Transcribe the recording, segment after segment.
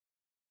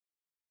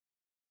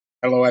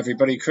Hello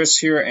everybody, Chris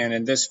here, and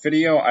in this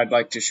video I'd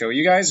like to show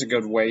you guys a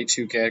good way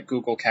to get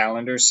Google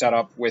Calendar set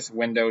up with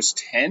Windows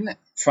 10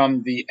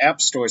 from the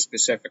App Store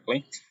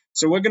specifically.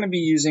 So we're going to be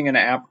using an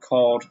app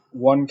called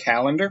One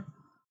Calendar,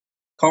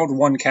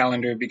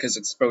 because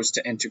it's supposed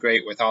to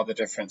integrate with all the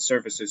different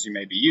services you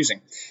may be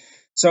using.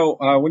 So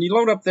when you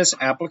load up this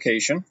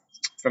application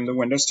from the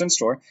Windows 10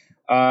 store,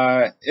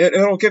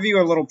 it'll give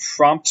you a little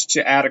prompt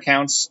to add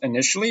accounts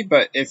initially,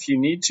 but if you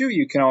need to,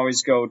 you can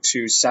always go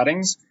to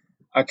Settings,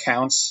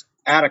 Accounts,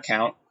 Add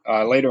Account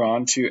later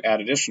on to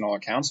add additional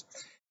accounts.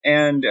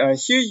 And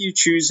here you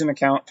choose an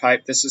account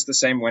type. This is the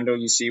same window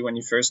you see when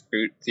you first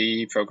boot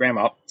the program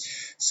up.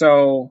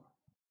 So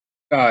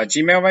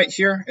Gmail right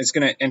here is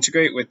going to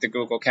integrate with the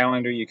Google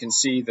Calendar. You can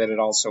see that it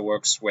also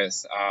works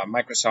with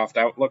Microsoft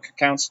Outlook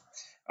accounts.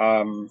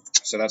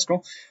 So that's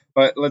cool.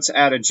 But let's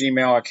add a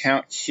Gmail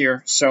account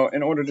here. So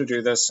in order to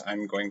do this,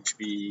 I'm going to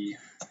be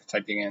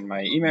typing in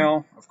my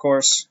email, of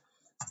course,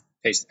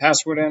 paste the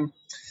password in,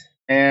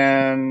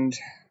 and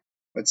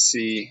let's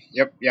see.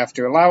 Yep, you have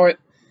to allow it.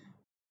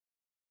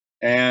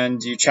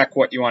 And you check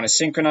what you want to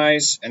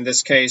synchronize. In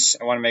this case,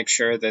 I want to make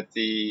sure that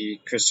the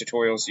Chris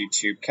Tutorials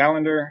YouTube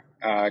calendar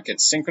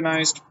gets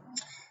synchronized.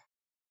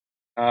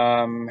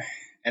 And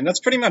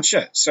that's pretty much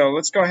it. So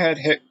let's go ahead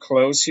and hit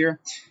close here.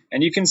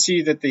 And you can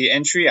see that the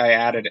entry I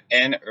added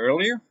in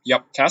earlier,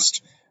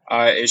 test,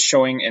 is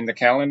showing in the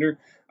calendar.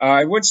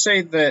 I would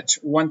say that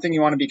one thing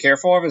you want to be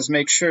careful of is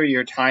make sure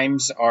your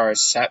times are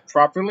set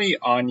properly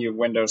on your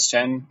Windows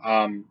 10,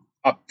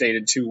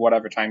 updated to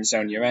whatever time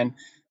zone you're in,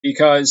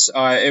 because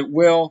it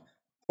will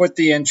put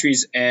the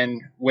entries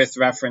in with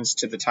reference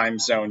to the time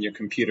zone your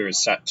computer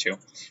is set to.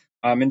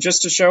 And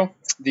just to show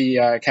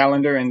the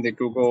calendar in the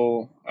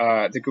Google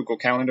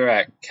Calendar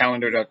at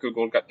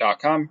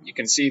calendar.google.com, you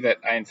can see that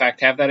I in fact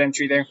have that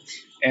entry there,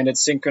 and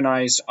it's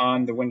synchronized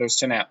on the Windows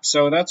 10 app.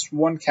 So that's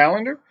One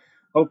Calendar.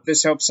 Hope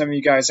this helps some of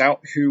you guys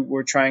out who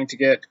were trying to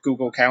get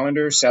Google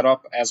Calendar set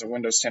up as a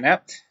Windows 10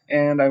 app,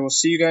 and I will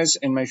see you guys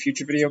in my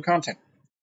future video content.